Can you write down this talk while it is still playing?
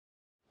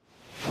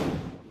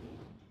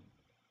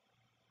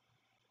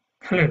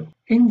Hello,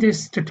 in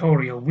this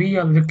tutorial we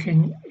are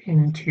looking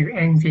into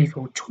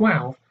NVivo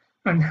 12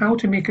 and how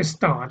to make a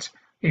start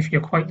if you're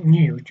quite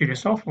new to the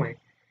software.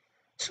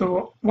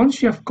 So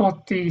once you have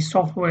got the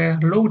software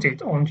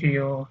loaded onto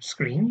your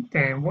screen,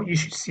 then what you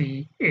should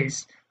see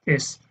is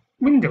this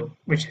window,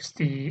 which is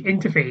the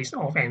interface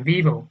of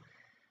NVivo.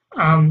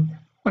 On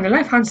the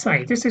left-hand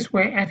side, this is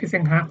where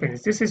everything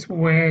happens. This is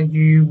where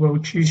you will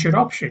choose your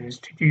options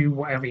to do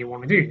whatever you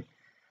want to do.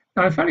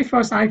 Now, the very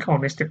first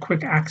icon is the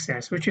quick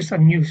access, which is a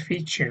new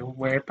feature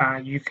whereby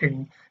you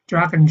can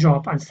drag and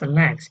drop and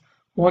select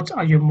what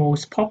are your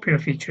most popular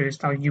features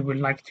that you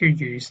would like to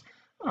use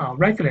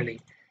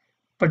regularly.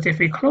 But if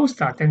we close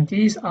that, then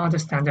these are the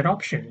standard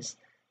options.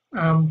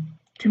 To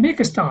make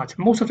a start,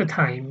 most of the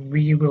time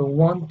we will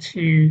want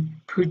to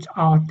put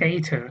our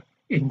data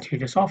into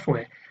the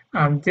software,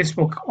 and this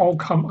will all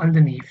come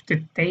underneath the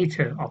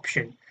data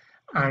option.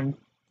 And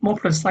more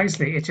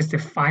precisely, it is the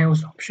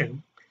files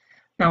option.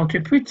 Now,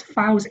 to put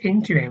files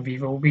into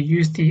NVivo, we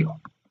use the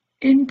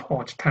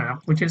Import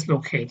tab, which is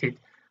located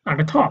at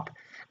the top.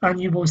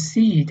 And you will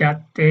see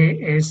that there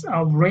is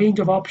a range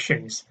of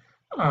options,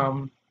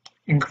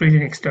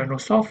 including external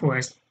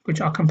softwares, which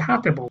are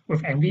compatible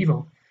with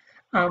NVivo.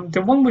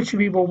 The one which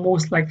we will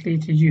most likely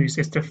to use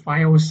is the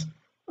Files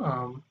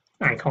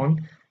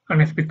icon.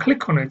 And if we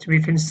click on it, we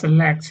can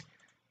select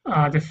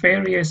the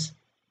various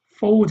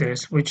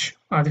folders, which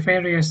are the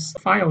various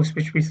files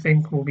which we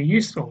think will be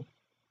useful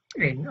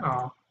in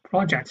our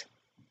project.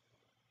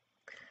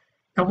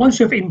 Now, once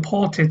you've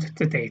imported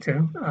the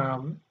data,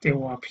 they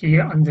will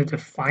appear under the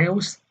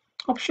Files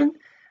option.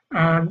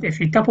 And if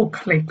you double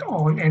click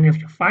on any of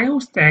your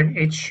files, then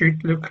it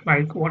should look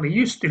like what it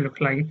used to look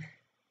like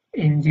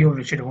in the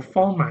original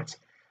format.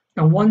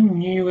 Now, one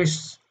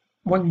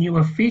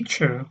newer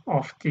feature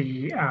of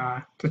the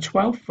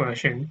 12th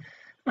version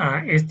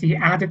is the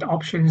added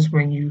options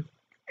when you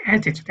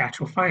edit the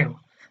actual file.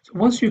 So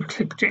once you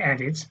click to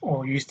edit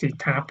or use the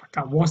tab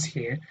that was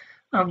here,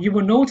 you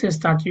will notice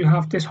that you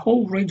have this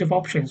whole range of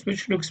options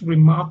which looks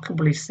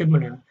remarkably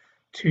similar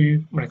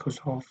to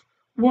Microsoft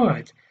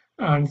Word.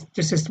 And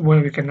this is where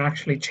we can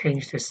actually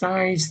change the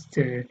size,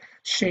 the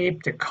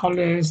shape, the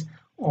colors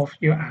of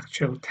your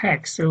actual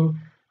text. So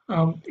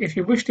if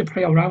you wish to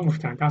play around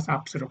with that, that's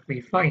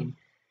absolutely fine.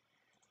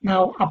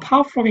 Now,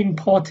 apart from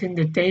importing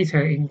the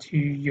data into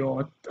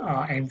your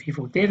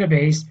NVivo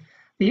database,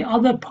 the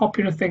other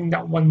popular thing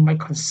that one might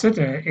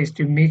consider is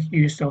to make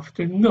use of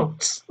the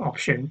Notes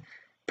option,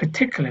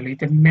 particularly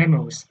the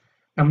memos.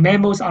 Now,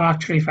 memos are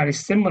actually very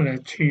similar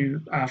to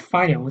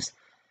files,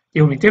 the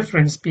only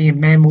difference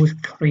being memos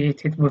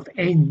created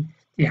within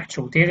the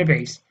actual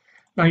database.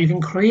 Now, you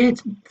can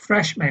create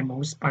fresh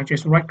memos by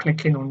just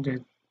right-clicking on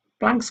the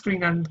blank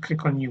screen and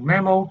click on New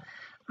Memo,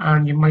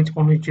 and you might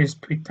want to just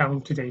put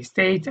down today's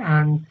date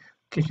and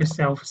give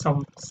yourself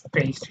some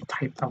space to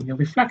type down your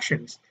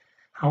reflections.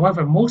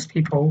 However, most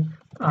people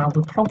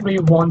will probably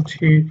want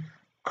to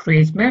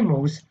create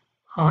memos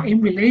in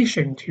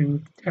relation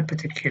to a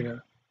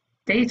particular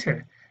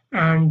data.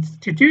 And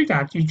to do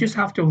that, you just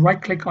have to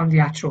right-click on the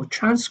actual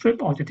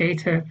transcript or the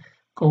data,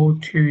 go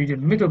to the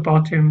middle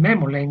bottom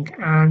memo link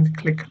and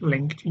click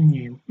Link to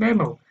New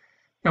Memo.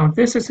 Now,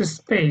 this is a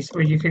space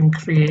where you can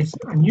create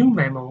a new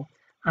memo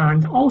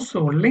and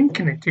also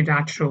linking it to the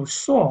actual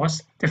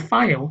source, the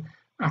file,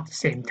 at the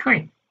same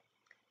time.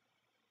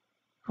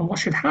 And what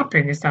should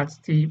happen is that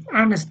the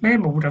Anna's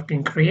memo would have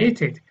been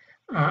created,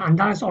 and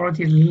that is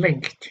already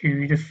linked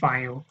to the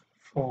file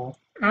for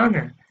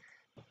Anna.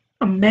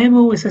 A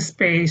memo is a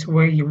space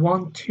where you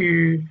want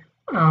to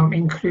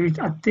include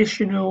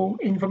additional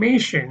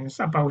information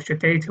about your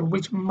data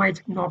which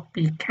might not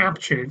be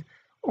captured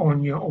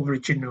on your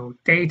original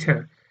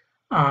data.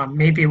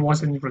 Maybe it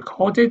wasn't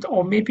recorded,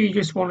 or maybe you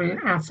just want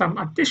to add some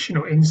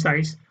additional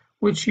insights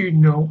which you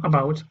know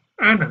about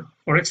Anna.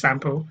 For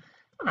example,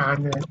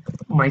 Anna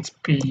might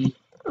be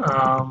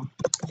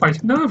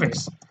quite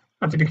nervous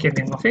at the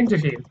beginning of the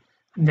interview.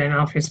 And then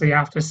obviously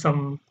after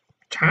some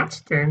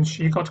chat, then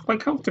she got quite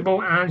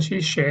comfortable and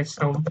she shared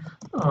some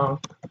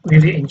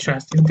really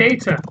interesting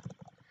data.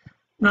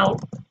 Now,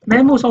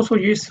 memo is also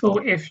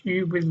useful if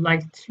you would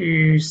like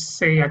to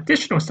say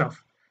additional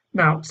stuff.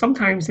 Now,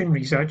 sometimes in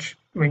research,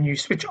 when you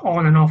switch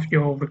on and off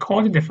your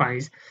recording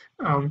device,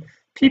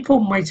 people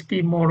might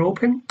be more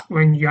open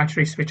when you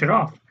actually switch it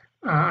off.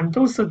 And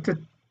those are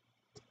the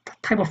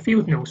type of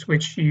field notes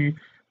which you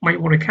might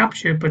want to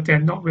capture, but they're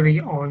not really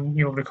on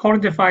your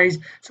recording device,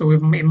 so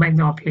it might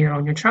not appear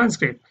on your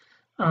transcript.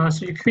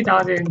 So you could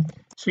add in,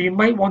 so you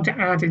might want to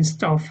add in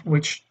stuff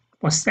which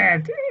was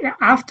said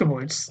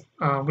afterwards,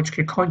 which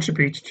could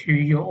contribute to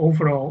your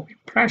overall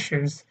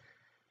impressions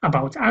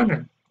about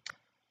Anna.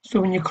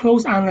 So when you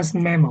close Anna's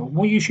memo,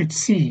 what you should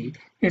see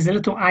is a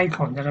little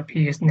icon that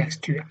appears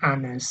next to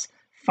Anna's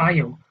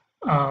file.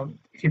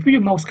 If you put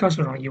your mouse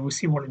cursor on it, you will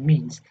see what it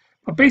means.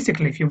 But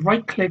basically, if you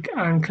right-click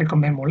and click on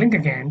Memo Link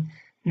again,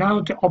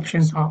 now the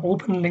options are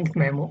Open Linked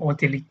Memo or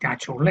Delete the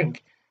actual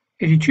link.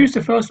 If you choose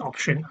the first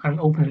option and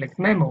open a linked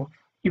memo,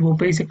 you will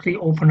basically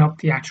open up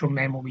the actual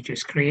memo we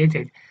just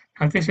created.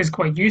 And this is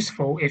quite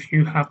useful if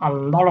you have a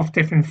lot of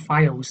different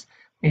files,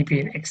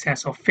 maybe in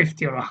excess of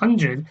 50 or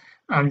 100,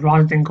 and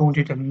rather than going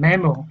to the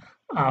memo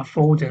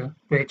folder,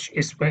 which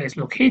is where it's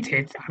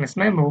located, and it's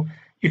memo,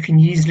 you can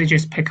easily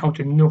just pick out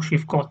the notes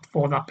you've got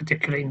for that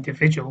particular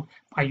individual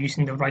by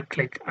using the right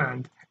click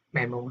and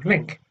memo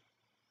link.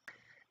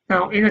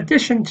 Now, in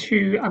addition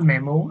to a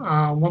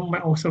memo, one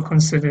might also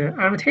consider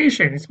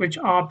annotations, which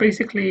are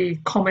basically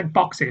comment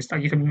boxes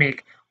that you can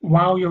make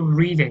while you're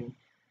reading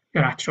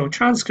your actual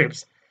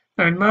transcripts.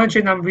 Now,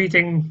 imagine I'm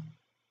reading,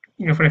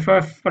 for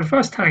the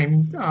first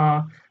time,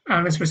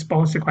 Anna's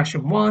response to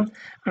question 1,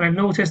 and I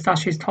noticed that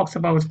she talks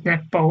about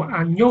netball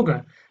and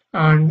yoga.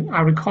 And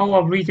I recall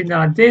a reading that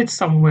I did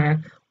somewhere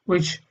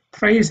which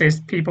praises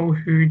people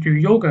who do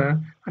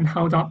yoga and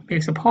how that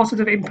makes a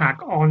positive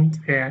impact on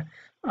their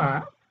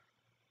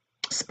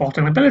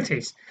sporting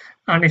abilities.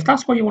 And if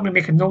that's what you want to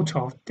make a note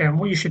of, then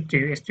what you should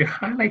do is to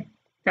highlight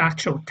the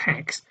actual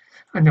text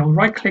and then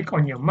right click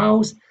on your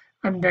mouse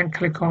and then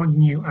click on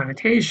new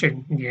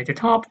annotation near the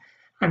top,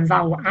 and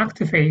that will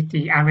activate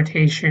the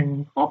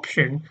annotation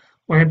option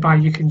whereby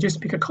you can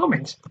just make a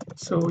comment.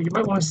 So you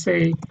might want to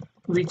say,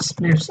 read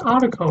Smith's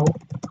article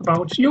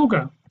about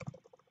yoga.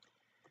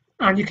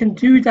 And you can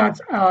do that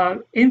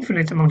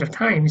infinite amount of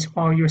times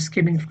while you're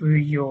skimming through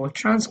your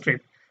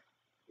transcript.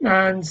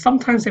 And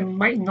sometimes it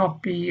might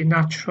not be a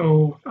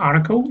natural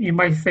article. You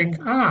might think,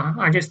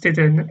 I just did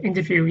an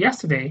interview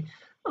yesterday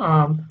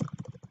on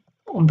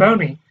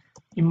Bernie.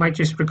 You might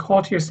just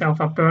recall to yourself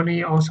that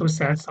Bernie also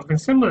said something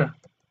similar.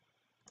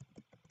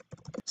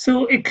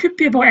 So it could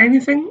be about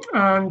anything.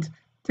 And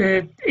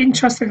the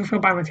interesting thing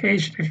about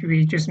annotation, if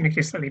we just make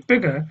it slightly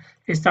bigger,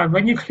 is that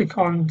when you click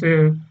on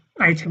the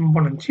item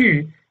 1 and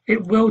 2,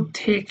 it will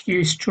take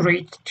you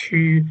straight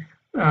to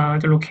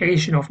the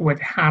location of where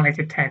the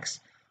highlighted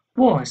text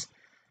was.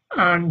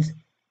 And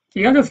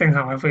the other thing,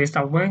 however, is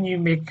that when you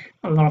make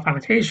a lot of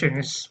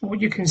annotations,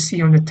 what you can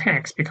see on the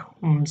text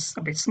becomes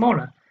a bit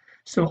smaller.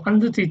 So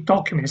under the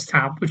Documents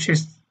tab, which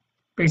is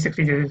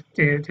basically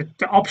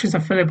the options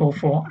available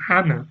for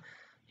Anna,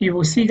 you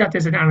will see that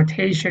there's an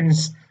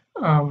Annotations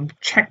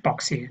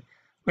checkbox here,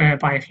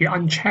 whereby if you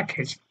uncheck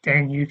it,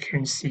 then you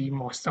can see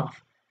more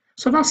stuff.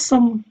 So that's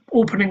some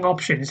opening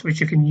options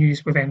which you can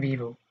use with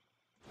NVivo.